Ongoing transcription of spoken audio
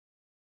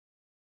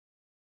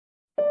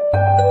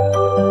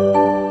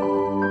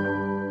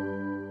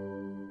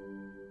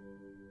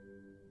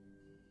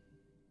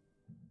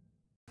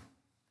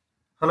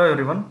Hello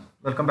everyone,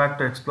 welcome back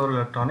to Explore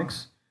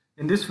Electronics.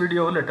 In this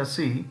video, let us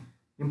see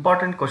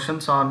important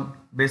questions on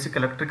basic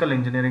electrical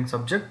engineering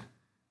subject,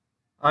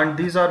 and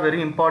these are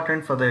very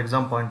important for the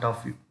exam point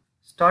of view.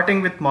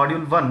 Starting with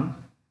module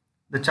 1,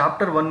 the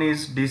chapter 1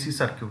 is DC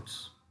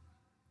circuits.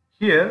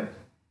 Here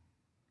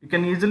you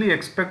can easily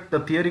expect the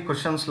theory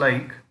questions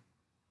like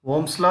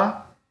Ohm's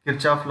law,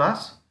 Kirchhoff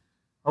laws.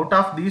 Out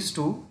of these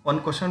two,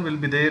 one question will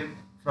be there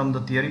from the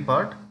theory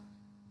part.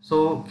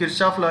 So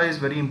Kirchhoff law is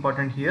very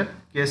important here.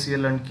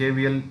 KCL and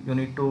KVL, you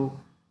need to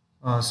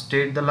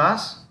state the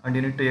laws and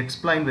you need to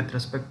explain with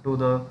respect to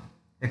the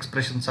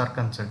expressions are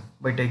concerned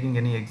by taking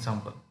any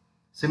example.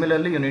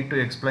 Similarly, you need to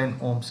explain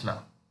Ohm's law.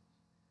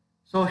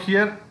 So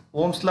here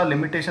Ohm's law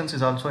limitations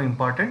is also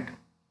important.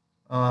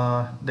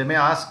 They may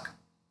ask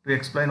to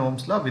explain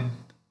Ohm's law with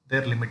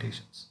their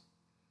limitations.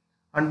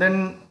 And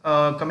then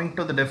coming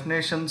to the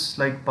definitions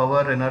like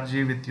power,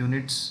 energy with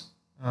units,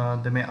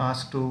 they may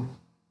ask to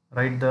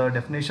write the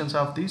definitions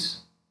of these.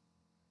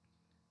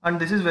 And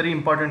this is very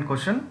important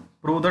question.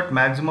 Prove that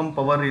maximum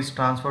power is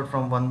transferred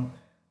from one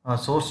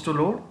source to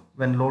load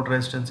when load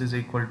resistance is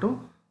equal to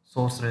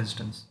source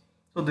resistance.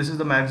 So this is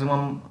the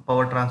maximum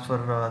power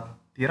transfer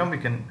theorem we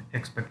can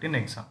expect in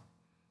exam.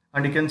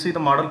 And you can see the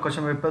model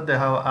question paper, they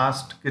have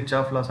asked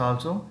Kirchhoff laws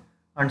also,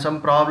 and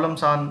some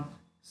problems on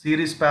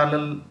series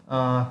parallel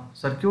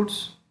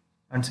circuits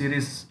and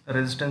series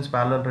resistance,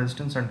 parallel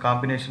resistance, and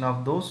combination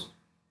of those.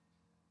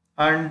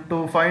 And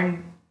to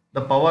find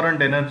the power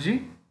and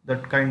energy,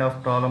 that kind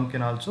of problem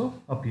can also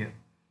appear.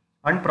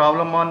 And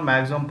problem on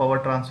maximum power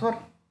transfer,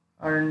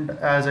 and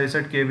as I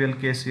said,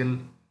 KVL, KCL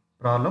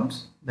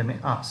problems they may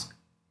ask.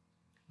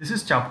 This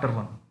is chapter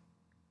 1.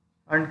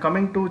 And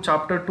coming to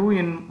chapter 2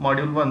 in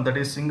module 1, that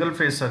is single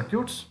phase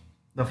circuits,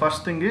 the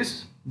first thing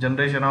is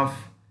generation of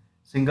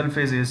single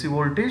phase AC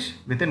voltage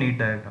with a neat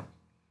diagram.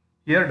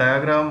 Here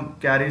diagram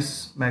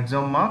carries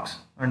maximum marks,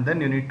 and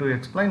then you need to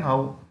explain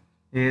how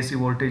AC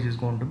voltage is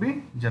going to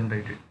be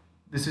generated.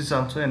 This is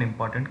also an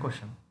important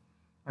question.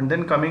 And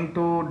then coming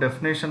to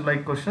definition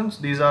like questions,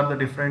 these are the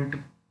different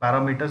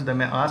parameters. They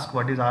may ask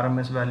what is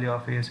RMS value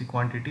of AC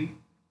quantity,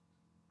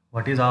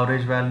 what is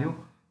average value,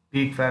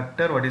 peak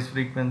factor, what is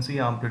frequency,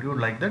 amplitude,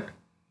 like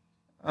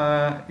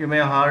that. You may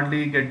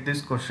hardly get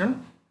this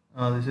question.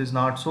 This is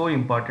not so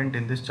important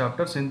in this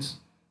chapter since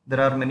there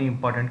are many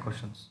important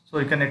questions. So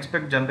you can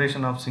expect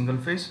generation of single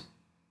phase,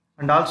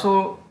 and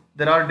also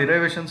there are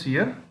derivations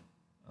here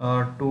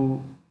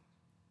to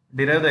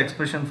derive the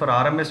expression for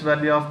RMS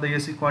value of the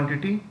AC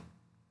quantity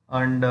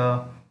and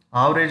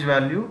average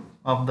value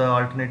of the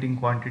alternating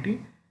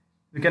quantity.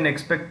 We can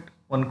expect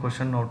one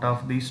question out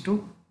of these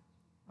two.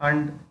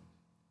 And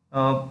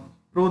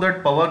prove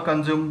that power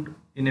consumed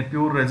in a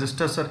pure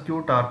resistor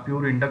circuit or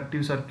pure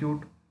inductive circuit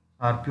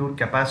or pure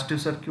capacitive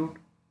circuit,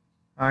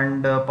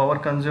 and power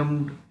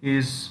consumed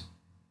is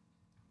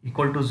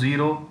equal to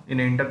 0 in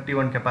an inductive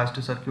and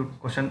capacitive circuit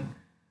question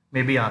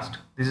may be asked.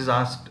 This is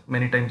asked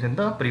many times in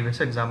the previous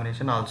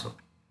examination also.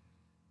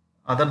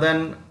 Other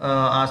than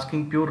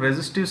asking pure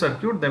resistive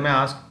circuit, they may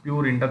ask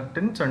pure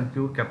inductance and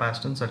pure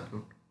capacitance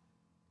circuit.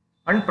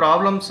 And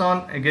problems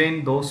on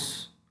again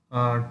those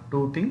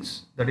two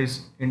things, that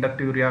is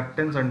inductive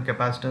reactance and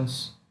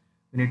capacitance,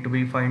 we need to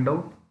be find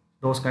out.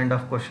 Those kind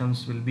of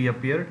questions will be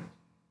appeared.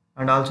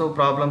 And also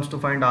problems to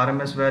find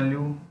RMS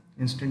value,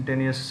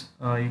 instantaneous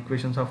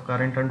equations of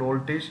current and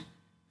voltage,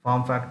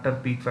 form factor,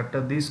 peak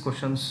factor, these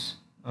questions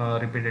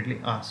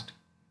repeatedly asked.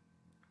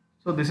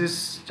 So this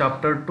is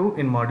chapter 2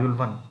 in module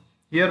 1.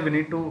 Here we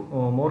need to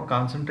more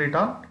concentrate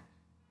on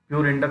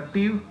pure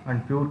inductive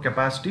and pure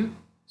capacitive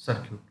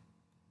circuit.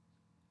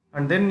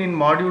 And then in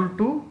module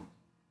 2,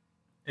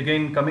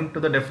 again coming to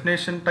the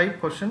definition type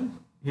question,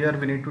 here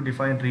we need to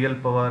define real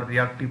power,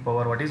 reactive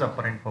power, what is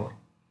apparent power.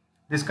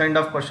 This kind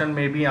of question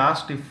may be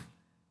asked if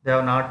they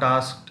have not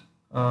asked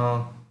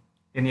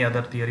any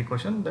other theory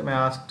question. They may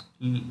ask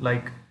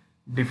like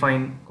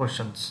define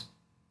questions.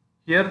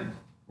 Here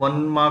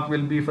 1 mark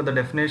will be for the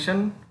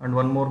definition and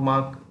 1 more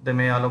mark they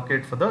may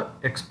allocate for the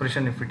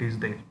expression if it is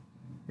there.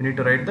 You need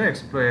to write the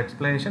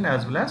explanation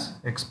as well as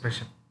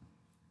expression.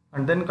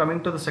 And then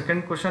coming to the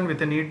second question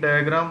with a neat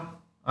diagram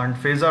and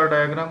phasor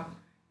diagram,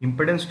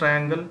 impedance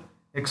triangle,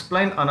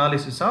 explain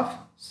analysis of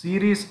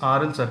series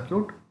RL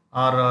circuit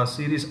or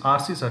series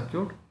RC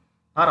circuit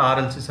or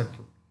RLC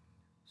circuit.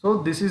 So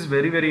this is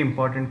very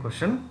important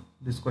question.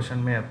 This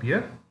question may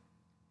appear.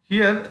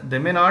 Here they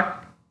may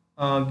not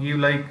give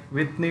like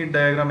with neat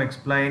diagram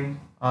explain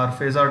or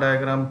phasor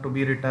diagram to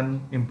be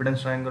written,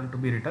 impedance triangle to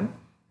be written.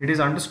 It is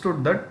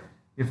understood that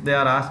if they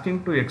are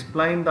asking to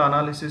explain the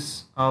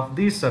analysis of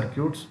these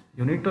circuits,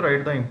 you need to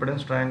write the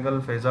impedance triangle,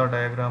 phasor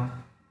diagram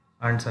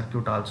and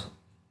circuit also.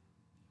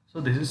 So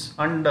this is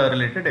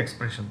unrelated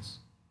expressions.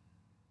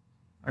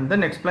 And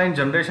then explain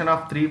generation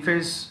of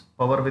 3-phase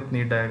power with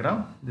neat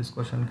diagram. This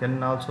question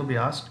can also be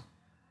asked.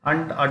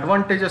 And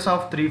advantages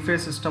of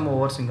 3-phase system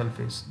over single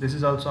phase. This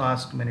is also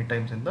asked many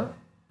times in the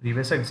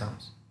previous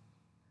exams.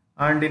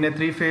 And in a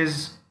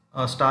 3-phase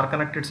star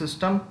connected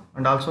system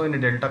and also in a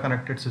delta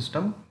connected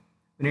system,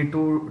 we need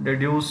to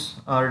deduce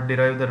or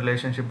derive the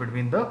relationship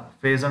between the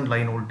phase and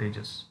line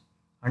voltages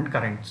and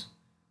currents.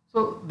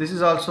 So this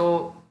is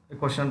also a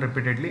question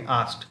repeatedly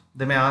asked.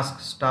 They may ask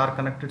star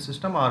connected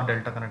system or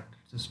delta connected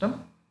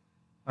system,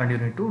 and you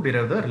need to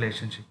derive the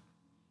relationship.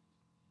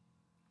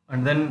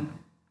 And then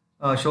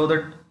show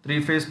that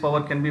three-phase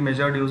power can be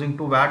measured using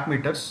two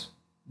wattmeters.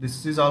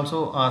 This is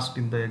also asked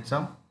in the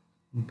exam,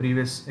 in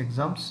previous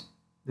exams.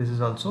 This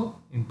is also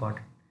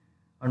important.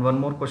 And one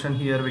more question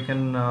here we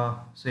can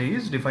say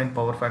is define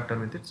power factor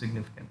with its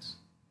significance.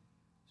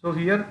 So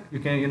here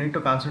you need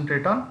to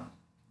concentrate on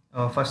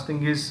first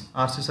thing is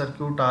RC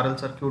circuit, RL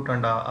circuit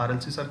and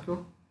RLC circuit,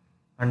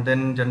 and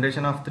then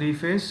generation of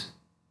three-phase,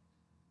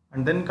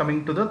 and then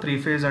coming to the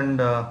three-phase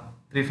and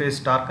three-phase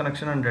star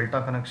connection and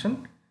delta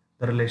connection,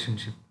 the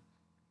relationship.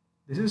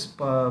 This is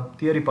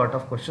theory part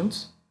of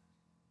questions.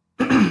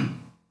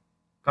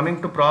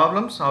 Coming to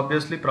problems,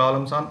 obviously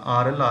problems on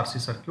RL RC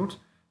circuits.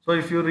 So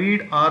if you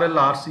read RL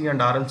RC and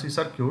RLC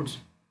circuits,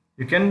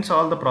 you can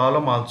solve the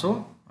problem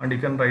also, and you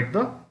can write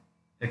the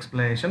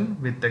explanation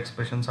with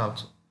expressions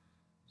also.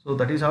 So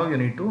that is how you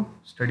need to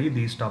study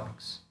these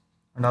topics,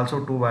 and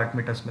also 2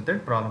 wattmeters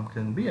method problem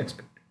can be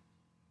expected.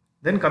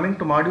 Then coming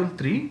to module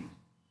 3,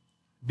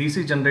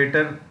 DC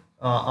generator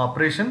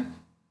operation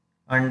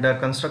and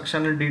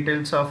construction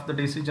details of the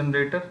DC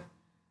generator.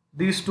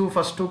 These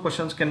first two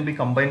questions can be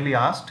combinedly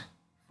asked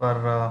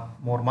for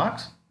more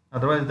marks.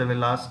 Otherwise they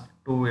will ask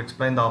to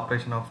explain the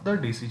operation of the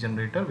DC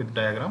generator with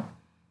diagram,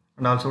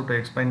 and also to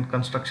explain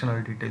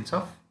constructional details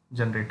of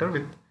generator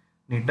with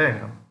neat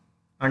diagram.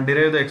 And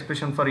derive the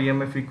expression for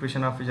EMF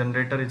equation of a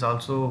generator is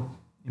also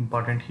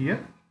important here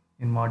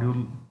in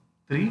module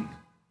 3.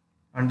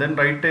 And then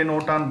write a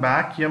note on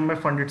back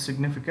EMF and its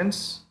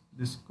significance.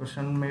 This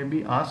question may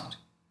be asked.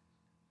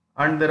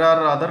 And there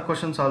are other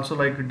questions also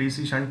like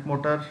DC shunt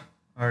motor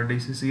or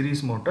DC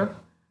series motor.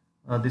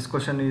 This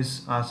question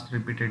is asked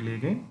repeatedly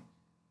again.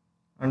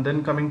 And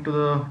then coming to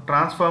the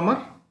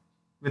transformer,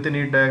 with a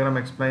neat diagram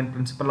explain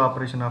principal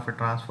operation of a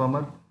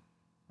transformer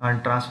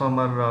and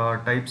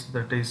transformer types,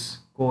 that is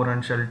core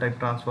and shell type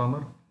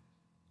transformer.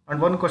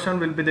 And one question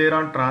will be there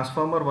on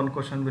transformer, one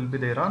question will be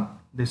there on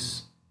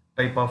this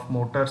type of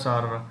motors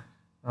or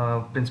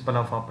principle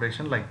of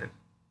operation, like that.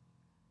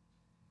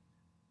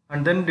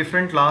 And then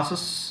different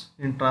losses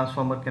in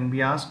transformer can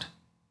be asked,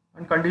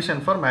 and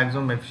condition for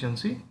maximum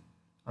efficiency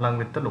along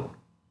with the load.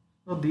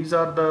 So these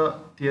are the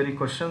theory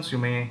questions you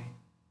may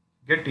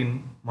get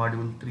in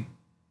module 3.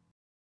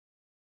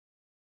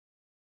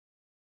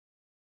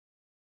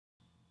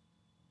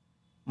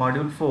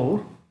 Module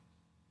 4,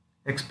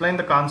 explain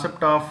the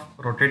concept of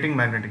rotating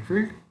magnetic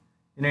field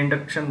in an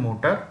induction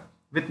motor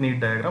with neat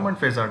diagram and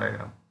phasor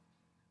diagram.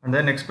 And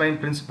then explain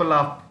principle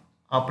of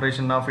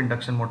operation of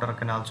induction motor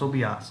can also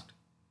be asked.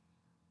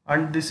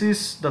 And this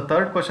is the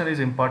third question is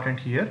important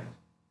here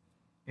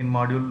in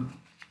module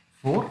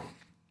 4,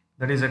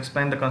 that is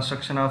explain the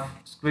construction of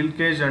squirrel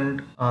cage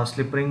and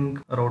slip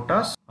ring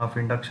rotors of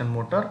induction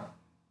motor,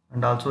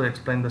 and also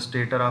explain the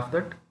stator of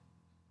that.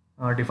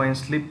 Define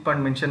slip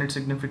and mention its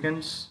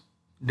significance.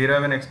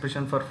 Derive an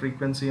expression for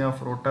frequency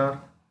of rotor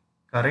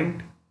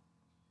current,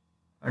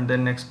 and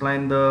then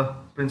explain the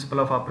principle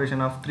of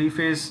operation of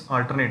three-phase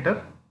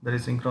alternator, that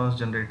is synchronous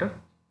generator.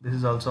 This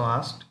is also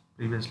asked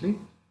previously.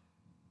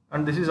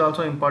 And this is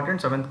also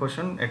important, 7th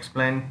question,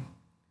 explain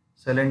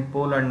salient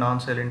pole and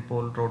non-salient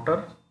pole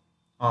rotor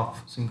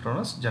of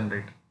synchronous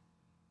generator,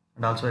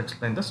 and also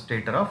explain the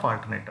stator of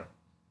alternator,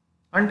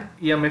 and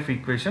EMF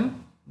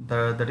equation,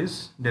 that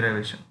is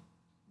derivation.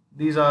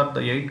 These are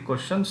the 8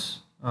 questions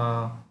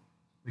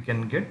we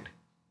can get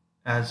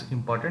as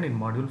important in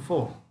module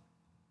 4.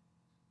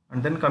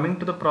 And then coming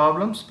to the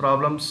problems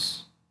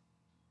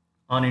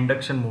on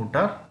induction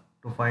motor,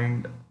 to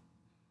find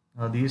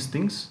these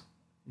things.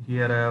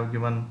 Here I have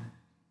given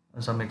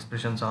some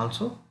expressions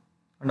also,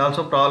 and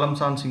also problems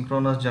on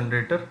synchronous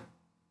generator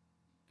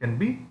can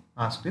be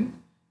asked in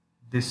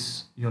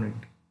this unit.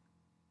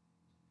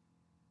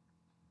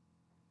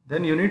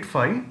 Then unit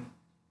 5,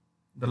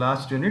 the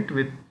last unit,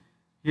 with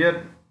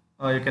here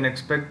you can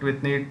expect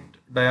with neat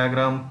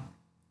diagram,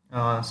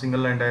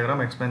 single line diagram,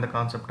 explain the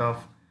concept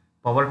of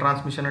power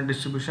transmission and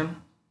distribution,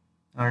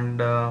 and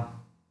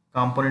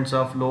components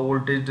of low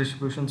voltage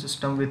distribution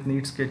system with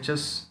neat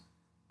sketches,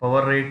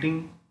 power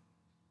rating,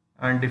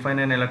 and define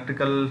an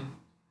electrical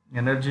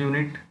energy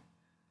unit.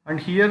 And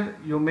here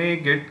you may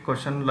get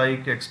question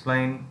like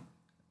explain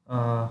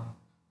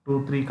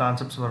 2-3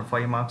 concepts for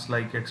 5 marks,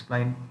 like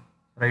explain,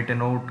 write a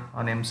note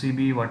on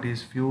MCB, what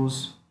is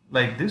fuse,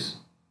 like this,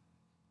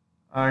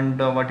 and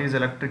what is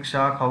electric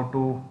shock, how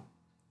to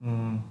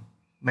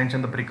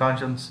mention the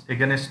precautions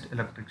against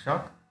electric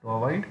shock to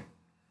avoid,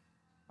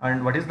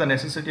 and what is the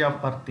necessity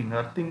of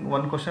earthing.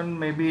 One question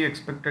may be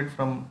expected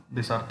from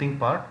this earthing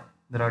part.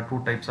 There are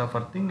 2 types of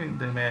earthing,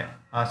 they may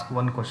ask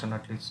one question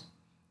at least.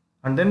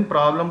 And then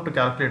problem to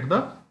calculate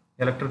the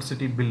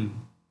electricity bill.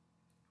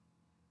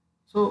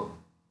 So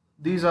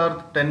these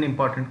are 10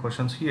 important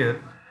questions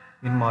here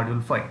in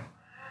module 5.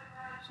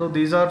 So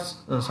these are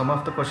some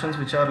of the questions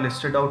which are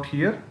listed out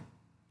here.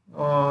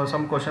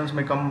 Some questions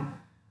may come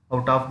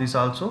out of this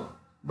also,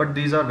 but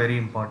these are very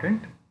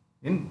important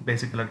in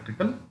basic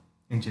electrical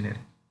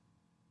engineering.